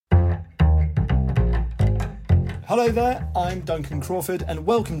Hello there, I'm Duncan Crawford and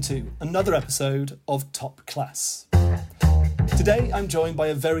welcome to another episode of Top Class. Today I'm joined by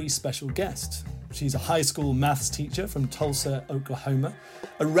a very special guest. She's a high school maths teacher from Tulsa, Oklahoma,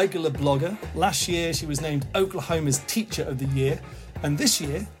 a regular blogger. Last year she was named Oklahoma's Teacher of the Year, and this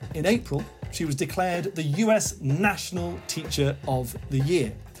year, in April, she was declared the US National Teacher of the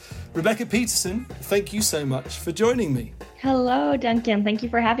Year. Rebecka Peterson, thank you so much for joining me. Hello, Duncan. Thank you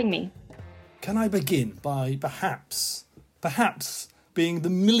for having me. Can I begin by perhaps being the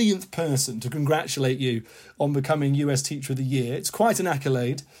millionth person to congratulate you on becoming US Teacher of the Year? It's quite an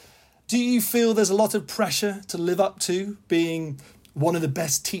accolade. Do you feel there's a lot of pressure to live up to being one of the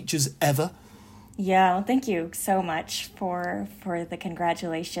best teachers ever? Yeah, well, thank you so much for the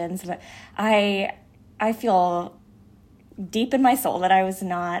congratulations. But I feel deep in my soul that I was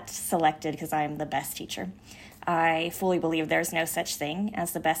not selected because I'm the best teacher. I fully believe there's no such thing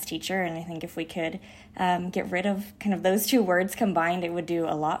as the best teacher, and I think if we could get rid of kind of those two words combined, it would do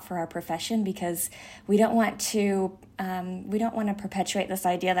a lot for our profession, because we don't want to perpetuate this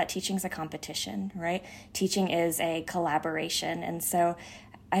idea that teaching is a competition, right? Teaching is a collaboration, and so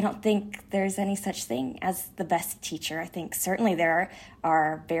I don't think there's any such thing as the best teacher. I think certainly there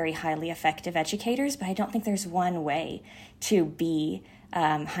are very highly effective educators, but I don't think there's one way to be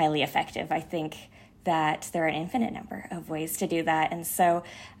highly effective. I think that there are an infinite number of ways to do that. And so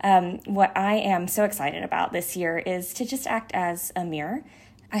what I am so excited about this year is to just act as a mirror.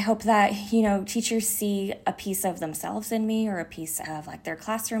 I hope that, teachers see a piece of themselves in me, or a piece of like their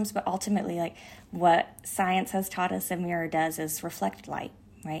classrooms, but ultimately like what science has taught us a mirror does is reflect light,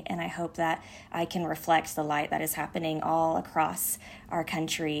 right? And I hope that I can reflect the light that is happening all across our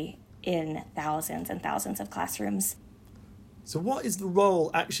country in thousands and thousands of classrooms. So what is the role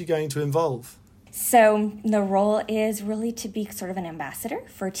actually going to involve? So the role is really to be sort of an ambassador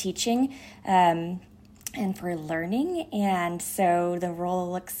for teaching and for learning. And so the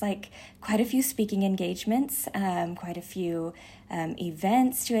role looks like quite a few speaking engagements, quite a few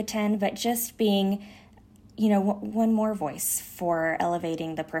events to attend, but just being one more voice for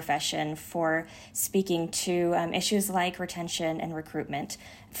elevating the profession, for speaking to issues like retention and recruitment.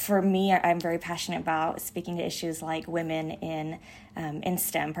 For me, I'm very passionate about speaking to issues like women in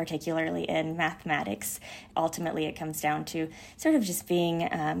STEM, particularly in mathematics. Ultimately, it comes down to sort of just being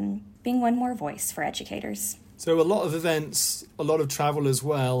one more voice for educators. So a lot of events, a lot of travel as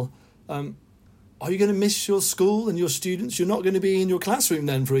well. Are you going to miss your school and your students? You're not going to be in your classroom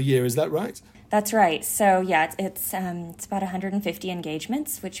then for a year, is that right? That's right. So yeah, it's about 150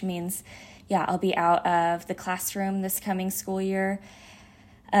 engagements, which means, I'll be out of the classroom this coming school year,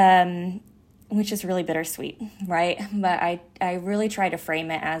 which is really bittersweet, right? But I really try to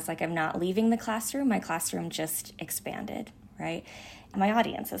frame it as like I'm not leaving the classroom. My classroom just expanded, right? My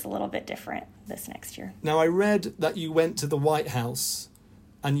audience is a little bit different this next year. Now, I read that you went to the White House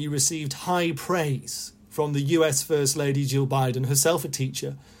and you received high praise from the US First Lady Jill Biden, herself a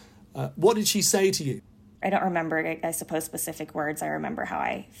teacher. What did she say to you? I don't remember, I suppose, specific words. I remember how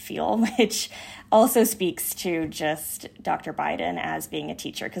I feel, which also speaks to just Dr. Biden as being a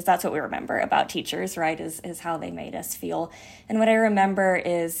teacher, because that's what we remember about teachers, right, is how they made us feel. And what I remember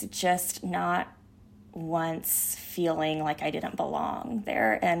is just not once feeling like I didn't belong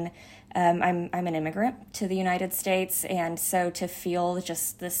there. And I'm an immigrant to the United States, and so to feel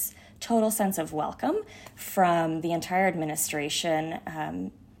just this total sense of welcome from the entire administration,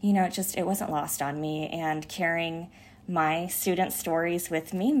 it wasn't lost on me. And carrying my students' stories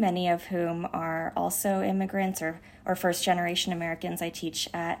with me, many of whom are also immigrants or first-generation Americans. I teach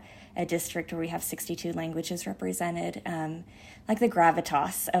at a district where we have 62 languages represented. Like the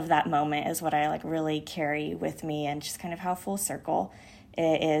gravitas of that moment is what I really carry with me, and just kind of how full circle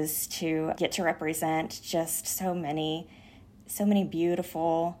it is to get to represent just so many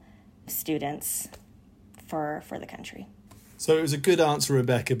beautiful students for the country. So it was a good answer,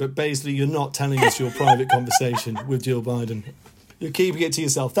 Rebecka, but basically you're not telling us your private conversation with Jill Biden. You're keeping it to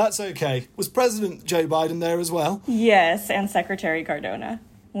yourself. That's okay. Was President Joe Biden there as well? Yes, and Secretary Cardona.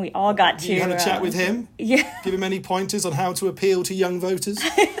 We all got to... You had a chat with him? Yeah. Give him any pointers on how to appeal to young voters?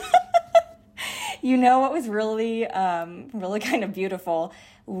 What was really kind of beautiful?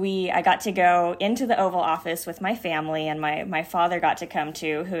 I got to go into the Oval Office with my family, and my father got to come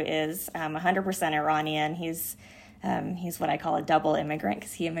too, who is 100% Iranian. He's what I call a double immigrant,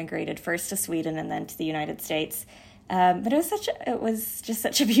 because he immigrated first to Sweden and then to the United States. But it was just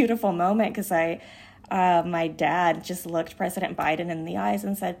such a beautiful moment, because my dad just looked President Biden in the eyes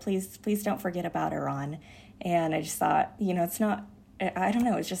and said, please don't forget about Iran. And I just thought, it's not, I don't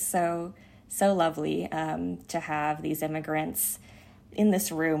know, it's just so lovely to have these immigrants in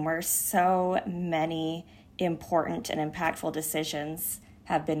this room where so many important and impactful decisions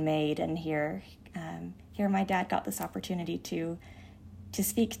have been made. And here my dad got this opportunity to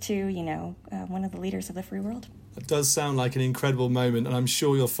speak to, one of the leaders of the free world. It does sound like an incredible moment, and I'm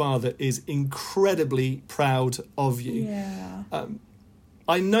sure your father is incredibly proud of you. Yeah.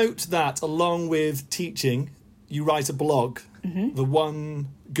 I note that along with teaching, you write a blog, the One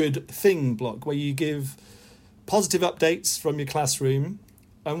Good Thing blog, where you give positive updates from your classroom,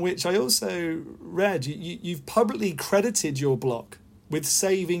 and which I also read, you've publicly credited your blog with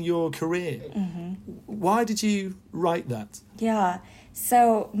saving your career. Why did you write that? Yeah.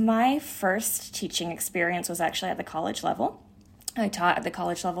 So my first teaching experience was actually at the college level. I taught at the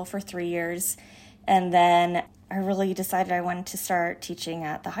college level for 3 years, and then I really decided I wanted to start teaching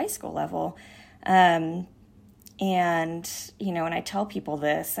at the high school level. And, when I tell people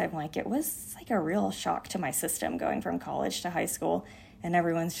this, I'm like, it was like a real shock to my system going from college to high school. And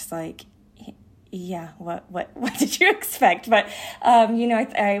everyone's just like, yeah, what did you expect? But,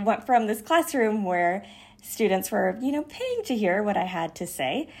 I went from this classroom where students were, paying to hear what I had to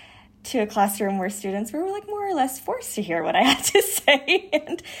say, to a classroom where students were like more or less forced to hear what I had to say.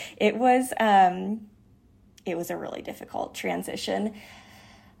 And it was a really difficult transition.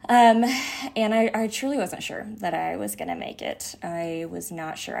 And I truly wasn't sure that I was going to make it. I was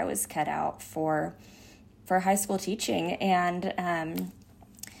not sure I was cut out for high school teaching. And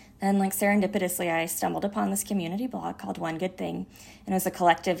like serendipitously, I stumbled upon this community blog called One Good Thing. And it was a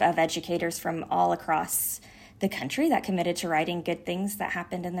collective of educators from all across the country that committed to writing good things that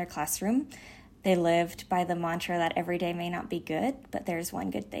happened in their classroom. They lived by the mantra that every day may not be good, but there's one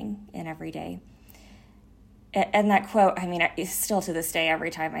good thing in every day. And that quote, still to this day,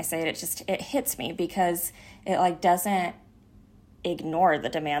 every time I say it, it hits me, because it doesn't ignore the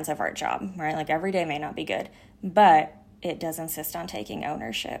demands of our job, right? Like every day may not be good, but it does insist on taking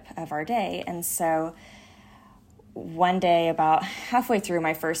ownership of our day. And so one day, about halfway through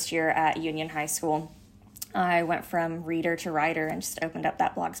my first year at Union High School, I went from reader to writer and just opened up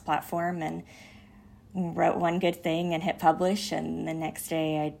that blog's platform and wrote one good thing and hit publish. And the next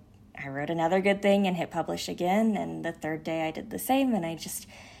day I wrote another good thing and hit publish again. And the third day I did the same, and I just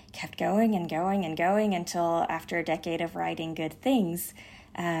kept going and going and going until after a decade of writing good things,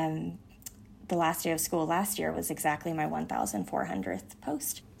 the last day of school last year was exactly my 1,400th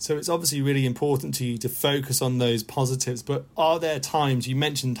post. So it's obviously really important to you to focus on those positives, but are there times, you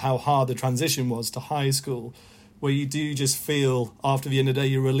mentioned how hard the transition was to high school, where you do just feel after the end of the day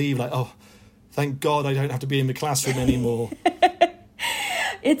you're relieved, like, oh, thank God I don't have to be in the classroom anymore?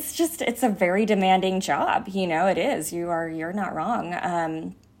 It's a very demanding job, it is. You're not wrong.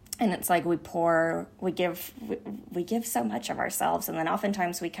 And it's like we give so much of ourselves, and then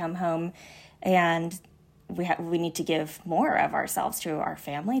oftentimes we come home and we need to give more of ourselves to our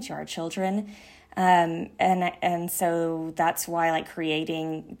family, to our children. And so that's why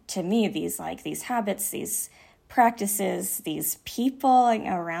creating, to me, these habits, these practices, these people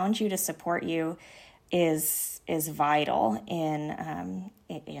around you to support you is vital in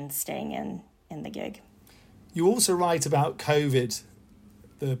staying in the gig. You also write about COVID,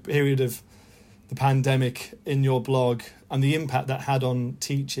 the period of the pandemic, in your blog, and the impact that had on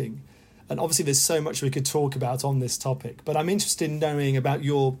teaching. And obviously there's so much we could talk about on this topic, but I'm interested in knowing about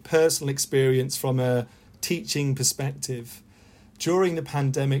your personal experience from a teaching perspective. During the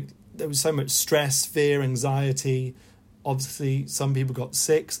pandemic, there was so much stress, fear, anxiety. Obviously, some people got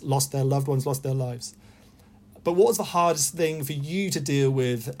sick, lost their loved ones, lost their lives. But what was the hardest thing for you to deal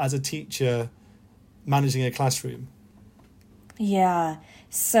with as a teacher managing a classroom? Yeah,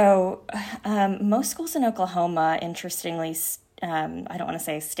 so most schools in Oklahoma, interestingly, I don't want to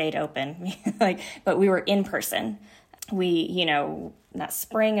say stayed open, but we were in person. We, that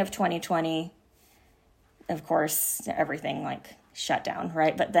spring of 2020, of course, everything shut down,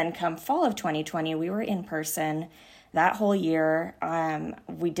 right? But then come fall of 2020, we were in person that whole year.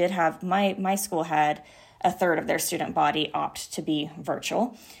 We did have, my school had a third of their student body opt to be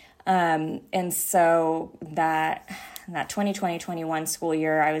virtual. And so that 2020-21 school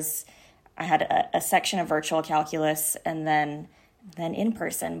year, I had a section of virtual calculus and then in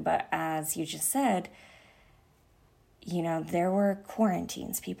person. But as you just said, there were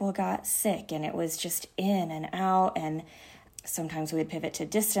quarantines. People got sick, and it was just in and out. And sometimes we would pivot to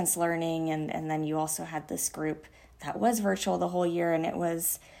distance learning. And then you also had this group that was virtual the whole year. And it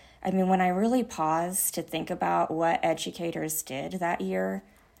was, when I really paused to think about what educators did that year,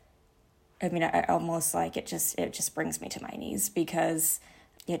 I almost it just brings me to my knees, because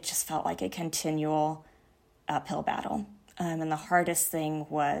it just felt like a continual uphill battle. And the hardest thing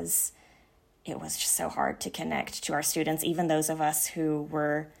was, it was just so hard to connect to our students, even those of us who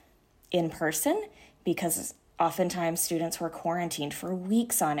were in person. because oftentimes students were quarantined for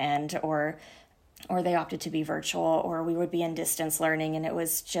weeks on end, or they opted to be virtual, or we would be in distance learning. And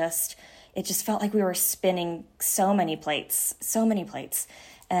it just felt like we were spinning so many plates.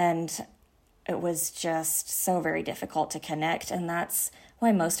 And it was just so very difficult to connect. And that's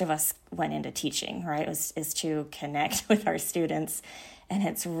why most of us went into teaching, right? Is to connect with our students. And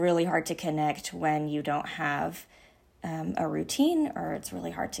it's really hard to connect when you don't have a routine, or it's really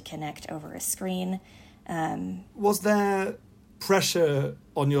hard to connect over a screen. Was there pressure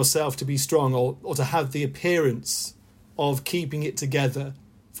on yourself to be strong, or to have the appearance of keeping it together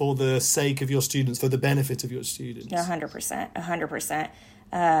for the sake of your students, for the benefit of your students? 100%.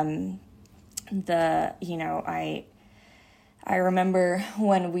 I remember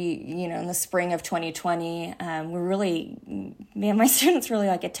when we, in the spring of 2020, me and my students really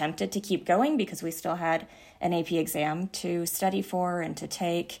attempted to keep going because we still had an AP exam to study for and to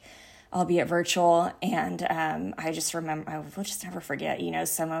take, albeit virtual. And I just remember, I will just never forget,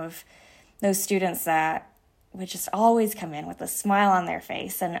 some of those students that would just always come in with a smile on their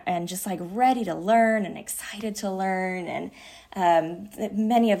face and just ready to learn and excited to learn. And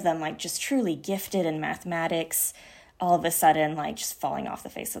many of them just truly gifted in mathematics, all of a sudden just falling off the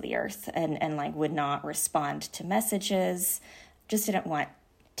face of the earth and would not respond to messages, just didn't want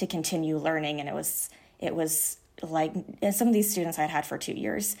to continue learning. And it was some of these students I had had for 2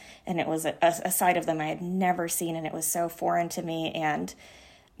 years, and it was a side of them I had never seen, and it was so foreign to me. And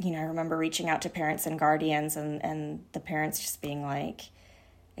I remember reaching out to parents and guardians, and the parents just being like,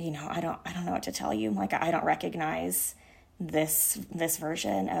 I don't know what to tell you. I don't recognize this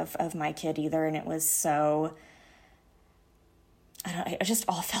version of my kid either. And it was so, it just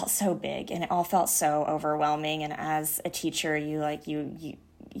all felt so big, and it all felt so overwhelming. And as a teacher,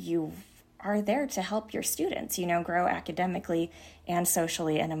 you are there to help your students, grow academically and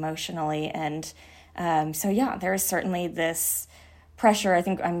socially and emotionally. And there is certainly this pressure. I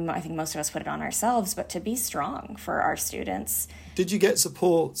think most of us put it on ourselves, but to be strong for our students. Did you get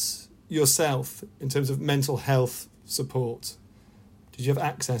support yourself in terms of mental health support? Did you have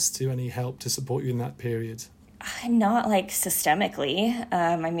access to any help to support you in that period? Not systemically.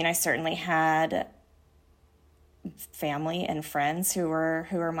 I certainly had family and friends who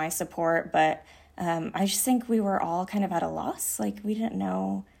were my support, but I just think we were all kind of at a loss. We didn't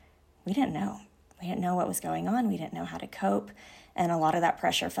know what was going on. We didn't know how to cope. And a lot of that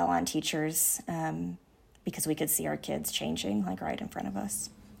pressure fell on teachers because we could see our kids changing right in front of us.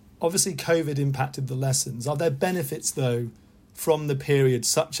 Obviously, COVID impacted the lessons. Are there benefits, though, from the period,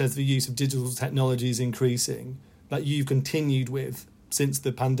 such as the use of digital technologies increasing, that you've continued with since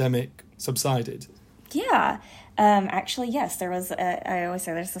the pandemic subsided? Yeah. Actually, yes, there was, I always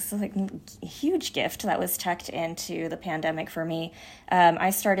say there's this huge gift that was tucked into the pandemic for me.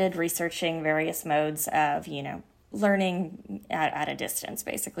 I started researching various modes of, learning at a distance,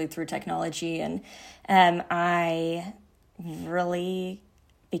 basically through technology. And I really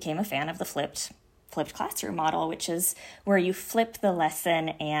became a fan of the flipped classroom model, which is where you flip the lesson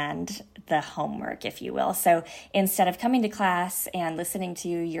and the homework, if you will. So instead of coming to class and listening to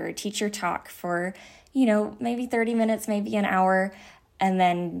your teacher talk for, maybe 30 minutes, maybe an hour, and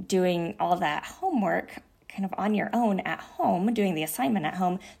then doing all that homework kind of on your own at home, doing the assignment at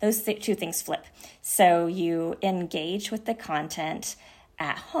home, those two things flip. So you engage with the content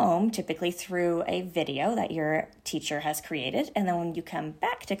at home, typically through a video that your teacher has created. And then when you come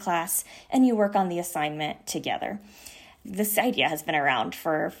back to class and you work on the assignment together. This idea has been around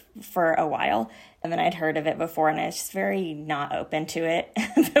for a while. And then I'd heard of it before, and I was just very not open to it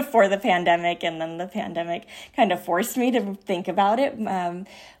before the pandemic. And then the pandemic kind of forced me to think about it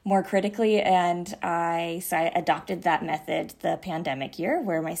more critically. And so I adopted that method the pandemic year,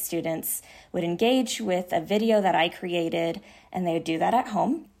 where my students would engage with a video that I created, and they would do that at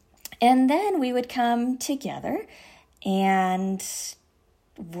home. And then we would come together and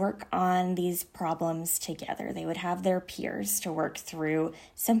work on these problems together. They would have their peers to work through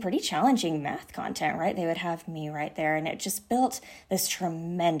some pretty challenging math content, right? They would have me right there. And it just built this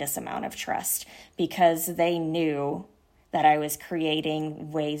tremendous amount of trust because they knew that I was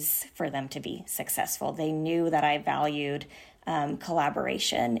creating ways for them to be successful. They knew that I valued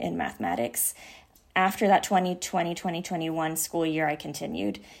collaboration in mathematics. After that 2020-2021 school year, I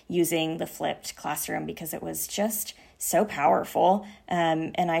continued using the flipped classroom because it was just so powerful.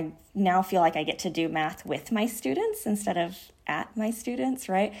 And I now feel like I get to do math with my students instead of at my students,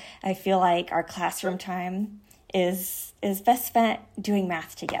 right? I feel like our classroom time is best spent doing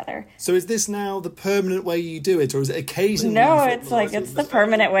math together. So is this now the permanent way you do it, or is it occasionally? No, it's the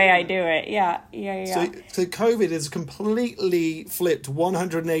permanent way I do it. Yeah. So COVID has completely flipped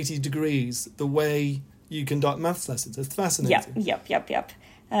 180 degrees the way you conduct maths lessons. It's fascinating. Yep.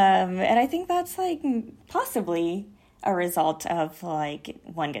 And I think that's like possibly a result of like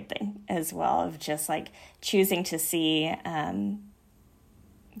one good thing as well, of just like choosing to see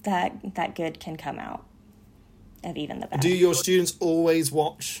that good can come out of even the bad. Do your students always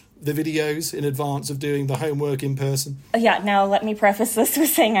watch the videos in advance of doing the homework in person? Yeah, now let me preface this with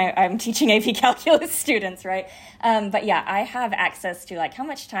saying I'm teaching AP Calculus students, right? But yeah, I have access to like how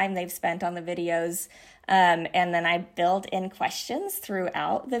much time they've spent on the videos. And then I build in questions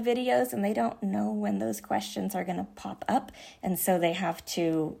throughout the videos, and they don't know when those questions are going to pop up. And so they have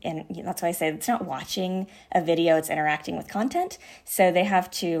to, and that's why I say it's not watching a video, it's interacting with content. So they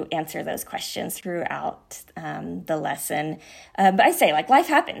have to answer those questions throughout the lesson. But I say, like, life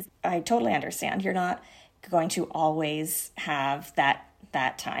happens. I totally understand. You're not going to always have that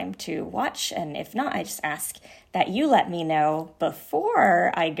time to watch. And if not, I just ask that you let me know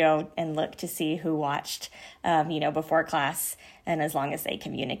before I go and look to see who watched, before class. And as long as they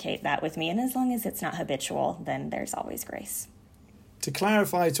communicate that with me, and as long as it's not habitual, then there's always grace. To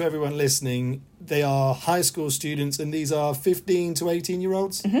clarify to everyone listening, they are high school students, and these are 15 to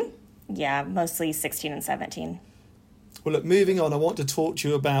 18-year-olds? Mm-hmm. Yeah, mostly 16 and 17. Well, look, moving on, I want to talk to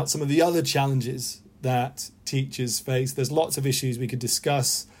you about some of the other challenges that teachers face. There's lots of issues we could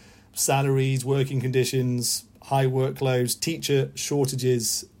discuss: salaries, working conditions, high workloads, teacher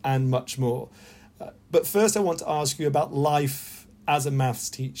shortages, and much more. But first, I want to ask you about life as a maths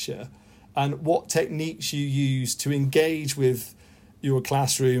teacher and what techniques you use to engage with your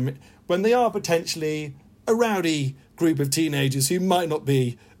classroom when they are potentially a rowdy group of teenagers who might not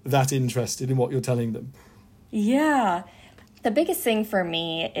be that interested in what you're telling them. Yeah. The biggest thing for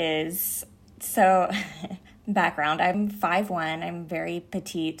me is, so background, I'm 5'1", I'm very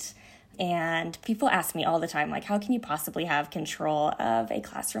petite, and people ask me all the time, like, how can you possibly have control of a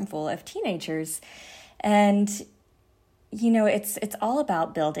classroom full of teenagers? And, it's all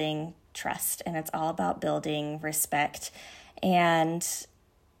about building trust, and it's all about building respect. And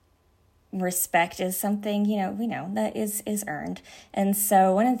respect is something, we know that is earned. And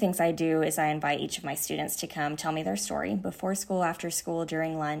so one of the things I do is I invite each of my students to come tell me their story before school, after school,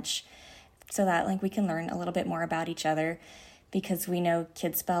 during lunch, so that like we can learn a little bit more about each other, because we know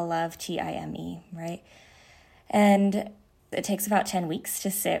kids spell love Time, right? And it takes about 10 weeks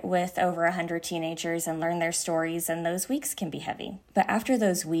to sit with over 100 teenagers and learn their stories, and those weeks can be heavy. But after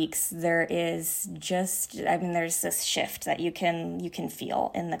those weeks, there's this shift that you can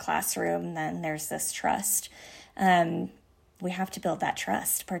feel in the classroom. Then there's this trust. We have to build that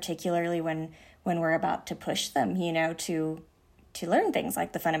trust, particularly when we're about to push them, to learn things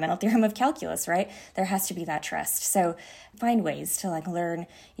like the fundamental theorem of calculus, right? There has to be that trust. So find ways to like learn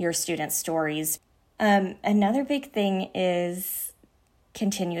your students' stories. Another big thing is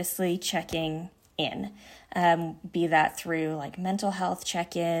continuously checking in, be that through like mental health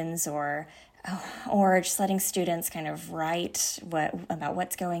check-ins or just letting students kind of write about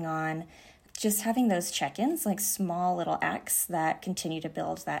what's going on. Just having those check-ins, like small little acts that continue to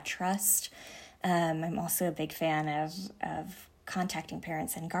build that trust. I'm also a big fan of contacting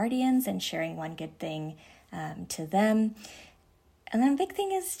parents and guardians and sharing one good thing to them. And then a big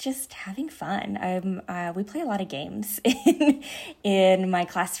thing is just having fun. We play a lot of games in my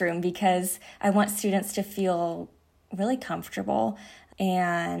classroom because I want students to feel really comfortable.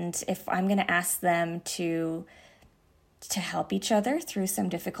 And if I'm going to ask them to help each other through some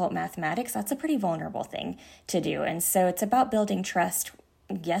difficult mathematics, that's a pretty vulnerable thing to do. And so it's about building trust,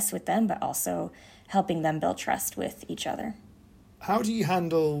 yes, with them, but also helping them build trust with each other. How do you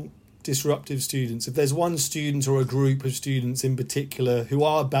handle disruptive students? If there's one student or a group of students in particular who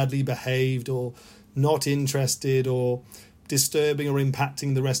are badly behaved or not interested or disturbing or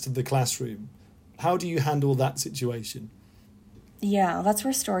impacting the rest of the classroom, how do you handle that situation? Yeah, that's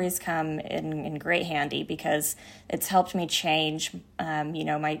where stories come in great handy, because it's helped me change,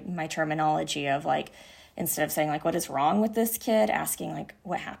 my terminology of like, instead of saying like, what is wrong with this kid, asking like,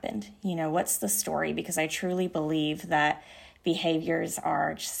 what happened? What's the story? Because I truly believe that behaviors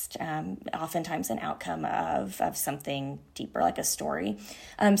are just oftentimes an outcome of something deeper, like a story.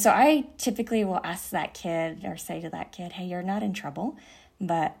 So I typically will ask that kid or say to that kid, hey, you're not in trouble,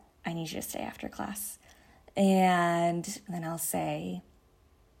 but I need you to stay after class. And then I'll say,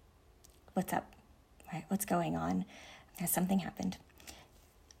 what's up? Right? What's going on? Has something happened?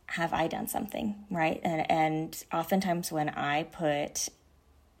 Have I done something? Right? And oftentimes when I put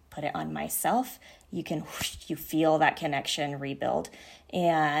put it on myself, you feel that connection rebuild.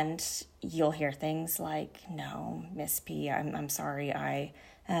 And you'll hear things like, no, Miss P, I'm sorry. I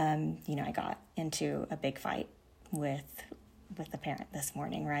got into a big fight with the parent this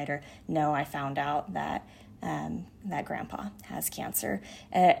morning, right? Or no, I found out that that grandpa has cancer.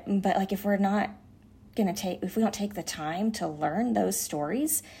 But like, if we don't take the time to learn those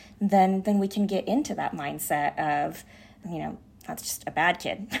stories, then we can get into that mindset of, that's just a bad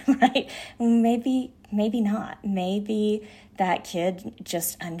kid, right? Maybe not. Maybe that kid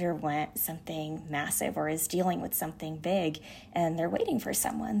just underwent something massive or is dealing with something big, and they're waiting for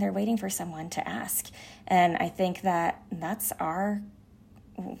someone to ask. And I think that that's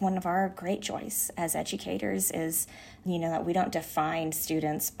one of our great joys as educators is, that we don't define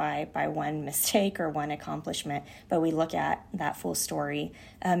students by one mistake or one accomplishment, but we look at that full story,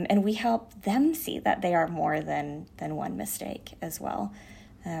 and we help them see that they are more than one mistake as well.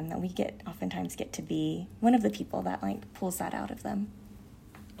 That we oftentimes get to be one of the people that pulls that out of them.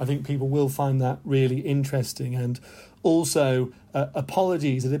 I think people will find that really interesting. And also,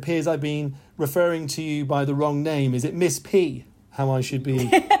 apologies, it appears I've been referring to you by the wrong name. Is it Miss P, how I should be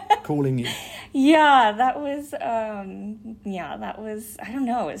calling you? Yeah, that was, I don't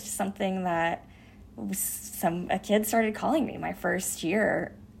know, it's just something that a kid started calling me my first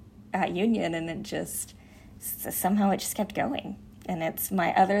year at Union, and it just, somehow it just kept going. And it's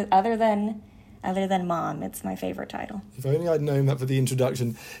my other than mom, it's my favorite title. If only I'd known that for the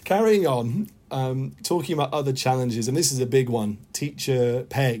introduction. Carrying on, talking about other challenges, and this is a big one, teacher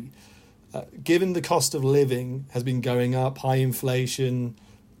pay. Given the cost of living has been going up, high inflation,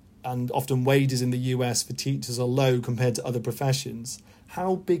 and often wages in the US for teachers are low compared to other professions,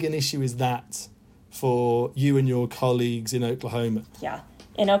 how big an issue is that for you and your colleagues in Oklahoma? Yeah,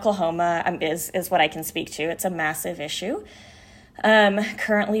 in Oklahoma is what I can speak to. It's a massive issue.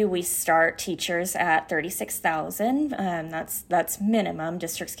 Currently, we start teachers at $36,000. That's minimum.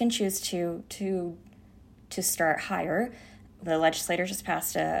 Districts can choose to start higher. The legislature just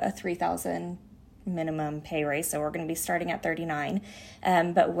passed a $3,000 minimum pay raise, so we're going to be starting at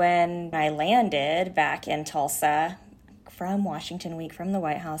 $39,000. But when I landed back in Tulsa from Washington Week, from the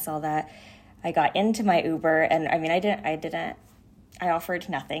White House, all that, I got into my Uber, and I offered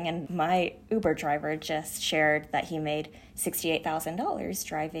nothing, and my Uber driver just shared that he made $68,000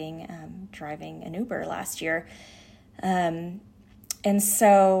 driving an Uber last year. And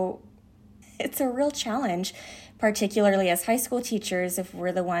so it's a real challenge, particularly as high school teachers, if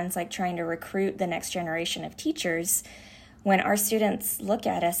we're the ones trying to recruit the next generation of teachers, when our students look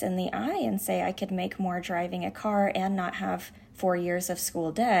at us in the eye and say, I could make more driving a car and not have 4 years of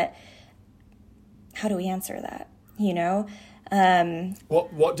school debt, how do we answer that?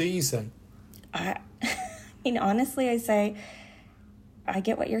 What do you say? Honestly, I say, I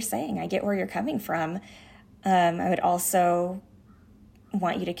get what you're saying. I get where you're coming from. I would also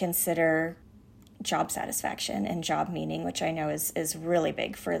want you to consider job satisfaction and job meaning, which I know is really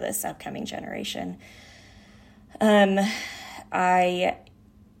big for this upcoming generation. I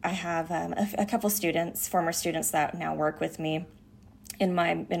have a couple students, former students that now work with me in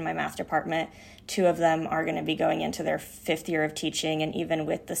my math department. 2 of them are going to be going into their 5th year of teaching, and even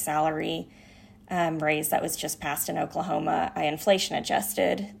with the salary raise that was just passed in Oklahoma, I inflation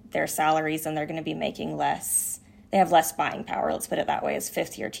adjusted their salaries, and they're going to be making less. They have less buying power, let's put it that way, as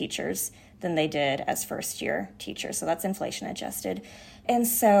 5th year teachers than they did as 1st year teachers. So that's inflation adjusted. And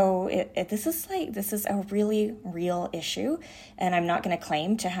so this is a really real issue, and I'm not going to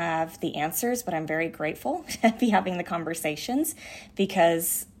claim to have the answers, but I'm very grateful to be having the conversations,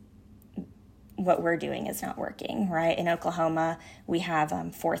 because what we're doing is not working, right? In Oklahoma, we have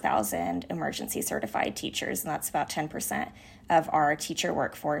 4,000 emergency certified teachers, and that's about 10% of our teacher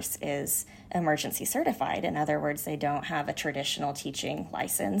workforce is emergency certified. In other words, they don't have a traditional teaching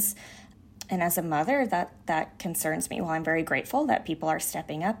license. And as a mother, that concerns me. While I'm very grateful that people are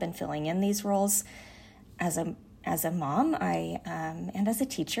stepping up and filling in these roles, as a mom, and as a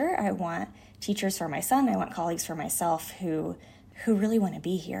teacher, I want teachers for my son. I want colleagues for myself who really want to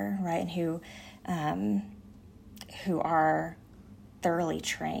be here, right, and who are thoroughly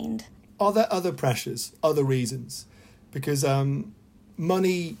trained. Are there other pressures, other reasons? Because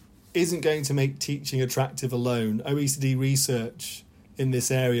money isn't going to make teaching attractive alone. OECD research in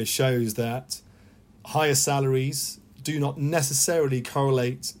this area shows that higher salaries do not necessarily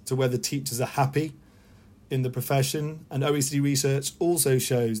correlate to whether teachers are happy in the profession. And OECD research also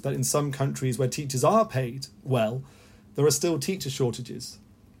shows that in some countries where teachers are paid well, there are still teacher shortages.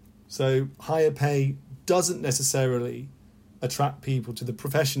 So higher pay doesn't necessarily attract people to the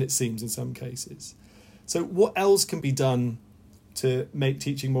profession, it seems, in some cases. So what else can be done to make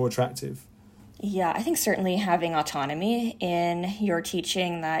teaching more attractive? Yeah, I think certainly having autonomy in your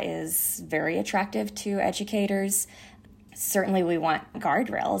teaching, that is very attractive to educators. Certainly we want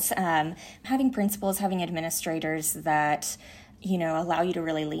guardrails. Having principals, having administrators that allow you to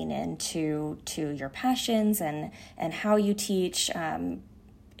really lean into your passions and how you teach.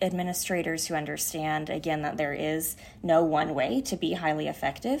 Administrators who understand, again, that there is no one way to be highly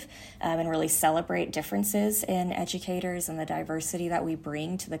effective, and really celebrate differences in educators and the diversity that we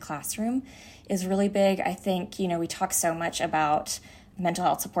bring to the classroom is really big. I think, we talk so much about mental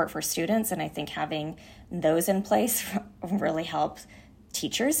health support for students, and I think having those in place really help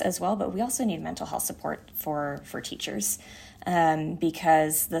teachers as well, but we also need mental health support for teachers,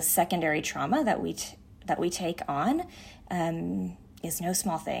 because the secondary trauma that we take on is no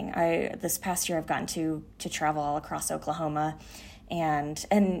small thing. This past year I've gotten to travel all across Oklahoma and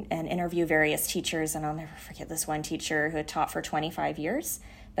interview various teachers, and I'll never forget this one teacher who had taught for 25 years,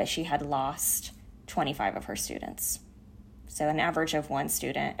 but she had lost 25 of her students. So an average of one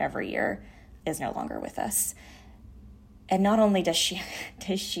student every year is no longer with us. And not only does she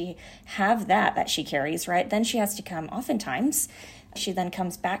have that she carries, right? Then she has to come, oftentimes, she then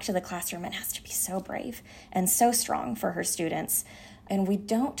comes back to the classroom and has to be so brave and so strong for her students. And we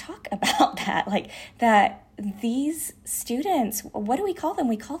don't talk about that, that these students, what do we call them?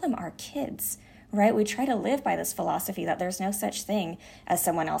 We call them our kids, right? We try to live by this philosophy that there's no such thing as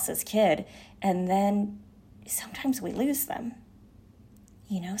someone else's kid. And then sometimes we lose them.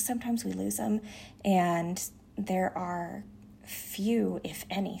 Sometimes we lose them. And there are few, if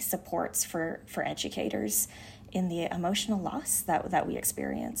any, supports for educators in the emotional loss that we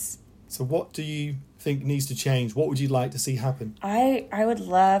experience. So what do you think needs to change? What would you like to see happen? I would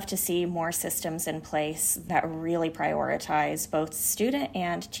love to see more systems in place that really prioritize both student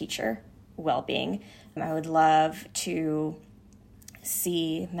and teacher well-being. I would love to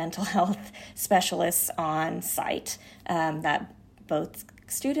see mental health specialists on site that both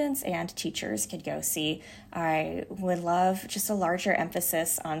students and teachers could go see. I would love just a larger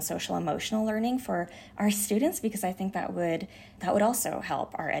emphasis on social emotional learning for our students, because I think that would also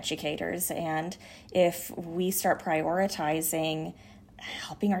help our educators. And if we start prioritizing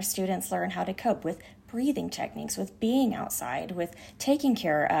helping our students learn how to cope with breathing techniques, with being outside, with taking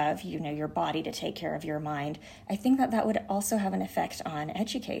care of your body to take care of your mind, I think that would also have an effect on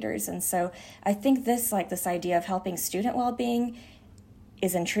educators. And so I think this idea of helping student well-being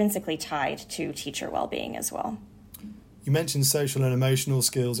is intrinsically tied to teacher well-being as well. You mentioned social and emotional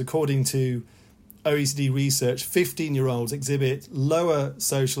skills. According to OECD research, 15-year-olds exhibit lower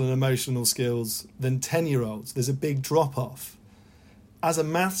social and emotional skills than 10-year-olds. There's a big drop-off. As a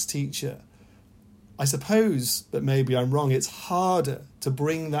maths teacher, I suppose, but maybe I'm wrong, it's harder to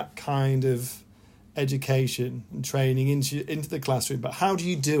bring that kind of education and training into the classroom. But how do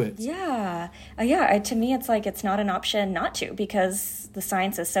you do it? To me, it's not an option not to, because the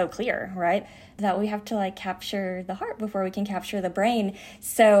science is so clear, right? That we have to capture the heart before we can capture the brain.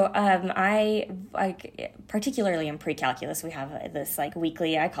 So I particularly in pre-calculus, we have this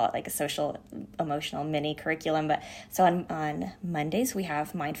weekly, I call it a social emotional mini curriculum. But so on Mondays, we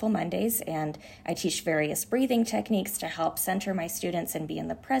have Mindful Mondays, and I teach various breathing techniques to help center my students and be in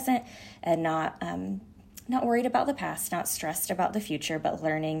the present and not worried about the past, not stressed about the future, but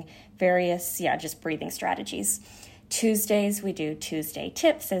learning various, just breathing strategies. Tuesdays, we do Tuesday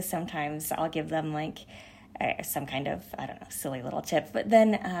tips. So sometimes I'll give them some kind of, silly little tip. But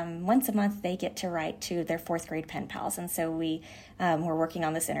then once a month, they get to write to their fourth grade pen pals. And so we're working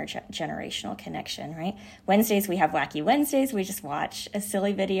on this intergenerational connection, right? Wednesdays, we have Wacky Wednesdays. We just watch a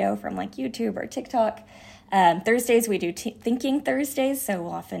silly video from YouTube or TikTok. Thursdays, we do Thinking Thursdays. So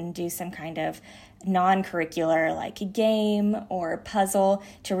we'll often do some kind of non-curricular game or puzzle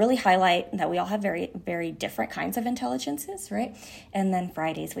to really highlight that we all have very, very different kinds of intelligences, right? And then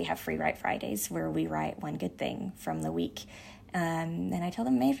Fridays, we have Free Write Fridays, where we write one good thing from the week. And I tell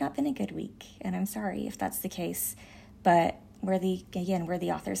them it may have not been a good week, and I'm sorry if that's the case, but we're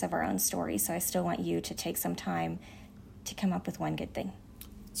the authors of our own story, so I still want you to take some time to come up with one good thing.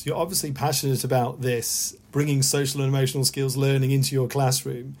 So you're obviously passionate about this, bringing social and emotional skills learning into your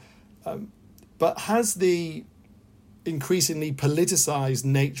classroom. But has the increasingly politicized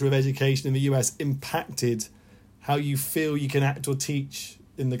nature of education in the US impacted how you feel you can act or teach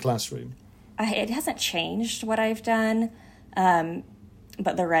in the classroom? It hasn't changed what I've done,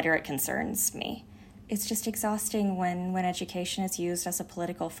 but the rhetoric concerns me. It's just exhausting when education is used as a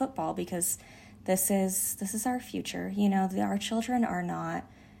political football, because this is our future. Our children are not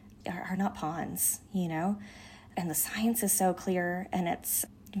pawns, and the science is so clear, and it's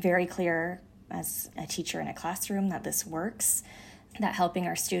very clear as a teacher in a classroom that this works, that helping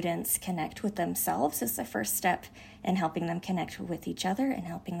our students connect with themselves is the first step in helping them connect with each other and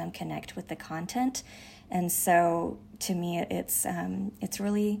helping them connect with the content. And so to me, it's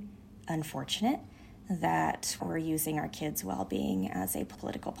really unfortunate that we're using our kids' well-being as a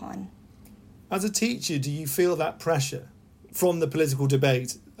political pawn. As a teacher, do you feel that pressure from the political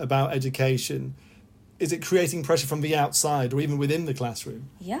debate about education? Is it creating pressure from the outside or even within the classroom?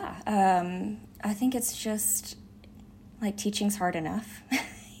 Yeah, I think it's just like teaching's hard enough,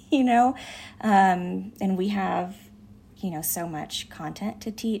 and we have, so much content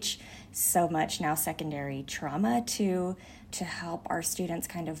to teach, so much now secondary trauma to help our students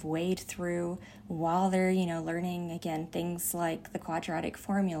kind of wade through while they're, learning, again, things like the quadratic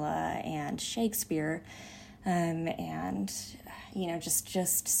formula and Shakespeare, and,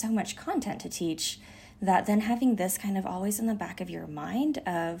 just so much content to teach, that then having this kind of always in the back of your mind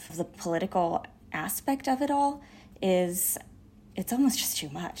of the political aspect of it all it's almost just too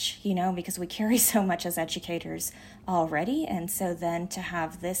much, because we carry so much as educators already. And so then to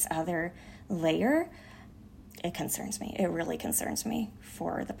have this other layer, it concerns me. It really concerns me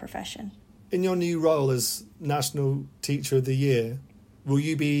for the profession. In your new role as National Teacher of the Year, will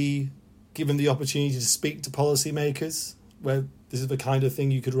you be given the opportunity to speak to policymakers where this is the kind of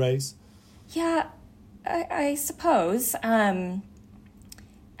thing you could raise? Yeah, I suppose.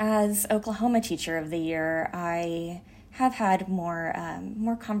 As Oklahoma Teacher of the Year, I have had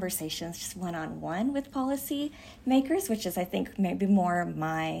more conversations just one-on-one with policy makers, which is, I think, maybe more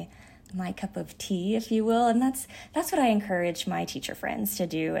my cup of tea, if you will. And that's what I encourage my teacher friends to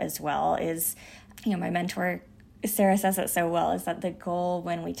do as well. Is, my mentor Sarah says it so well, is that the goal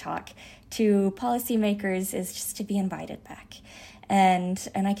when we talk to policymakers is just to be invited back. And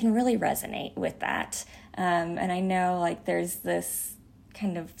I can really resonate with that. And I know there's this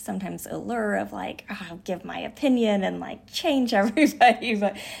kind of sometimes allure of I'll give my opinion and change everybody.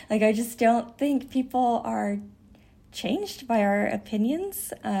 But I just don't think people are changed by our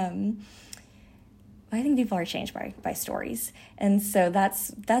opinions. I think people are changed by stories. And so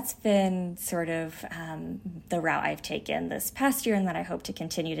that's been sort of the route I've taken this past year, and that I hope to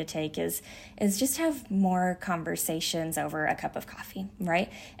continue to take is just have more conversations over a cup of coffee,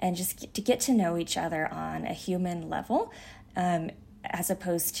 right? And just to get to know each other on a human level, as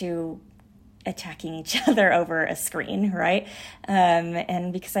opposed to attacking each other over a screen, right?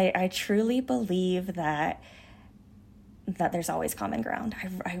 And because I truly believe that there's always common ground.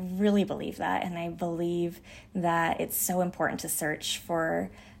 I really believe that, and I believe that it's so important to search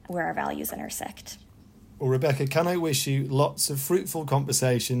for where our values intersect. Well, Rebecka, can I wish you lots of fruitful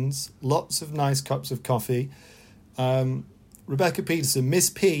conversations, lots of nice cups of coffee. Rebecka Peterson, Miss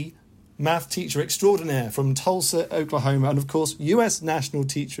P, math teacher extraordinaire from Tulsa, Oklahoma, and of course, US National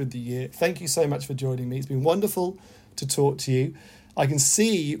Teacher of the Year. Thank you so much for joining me. It's been wonderful to talk to you. I can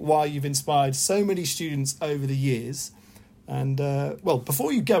see why you've inspired so many students over the years. And,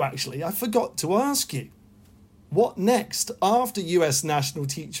 before you go, actually, I forgot to ask you, what next after US National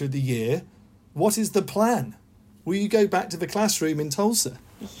Teacher of the Year? What is the plan? Will you go back to the classroom in Tulsa?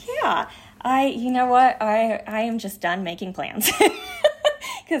 Yeah, I am just done making plans.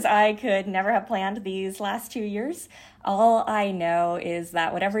 Because I could never have planned these last 2 years. All I know is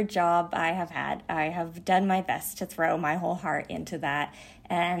that whatever job I have had, I have done my best to throw my whole heart into that.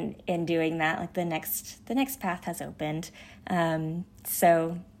 And in doing that, the next path has opened.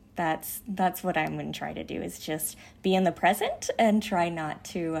 So that's what I'm going to try to do, is just be in the present and try not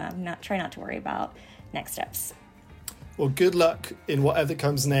to worry about next steps. Well, good luck in whatever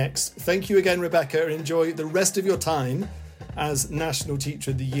comes next. Thank you again, Rebecka, and enjoy the rest of your time as National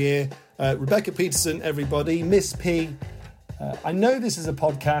Teacher of the Year. Rebecka Peterson, everybody, Miss P. I know this is a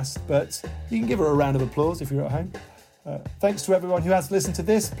podcast, but you can give her a round of applause if you're at home. Thanks to everyone who has listened to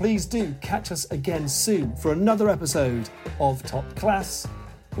this. Please do catch us again soon for another episode of Top Class.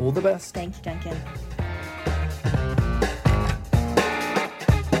 All the best. Thank you, Duncan.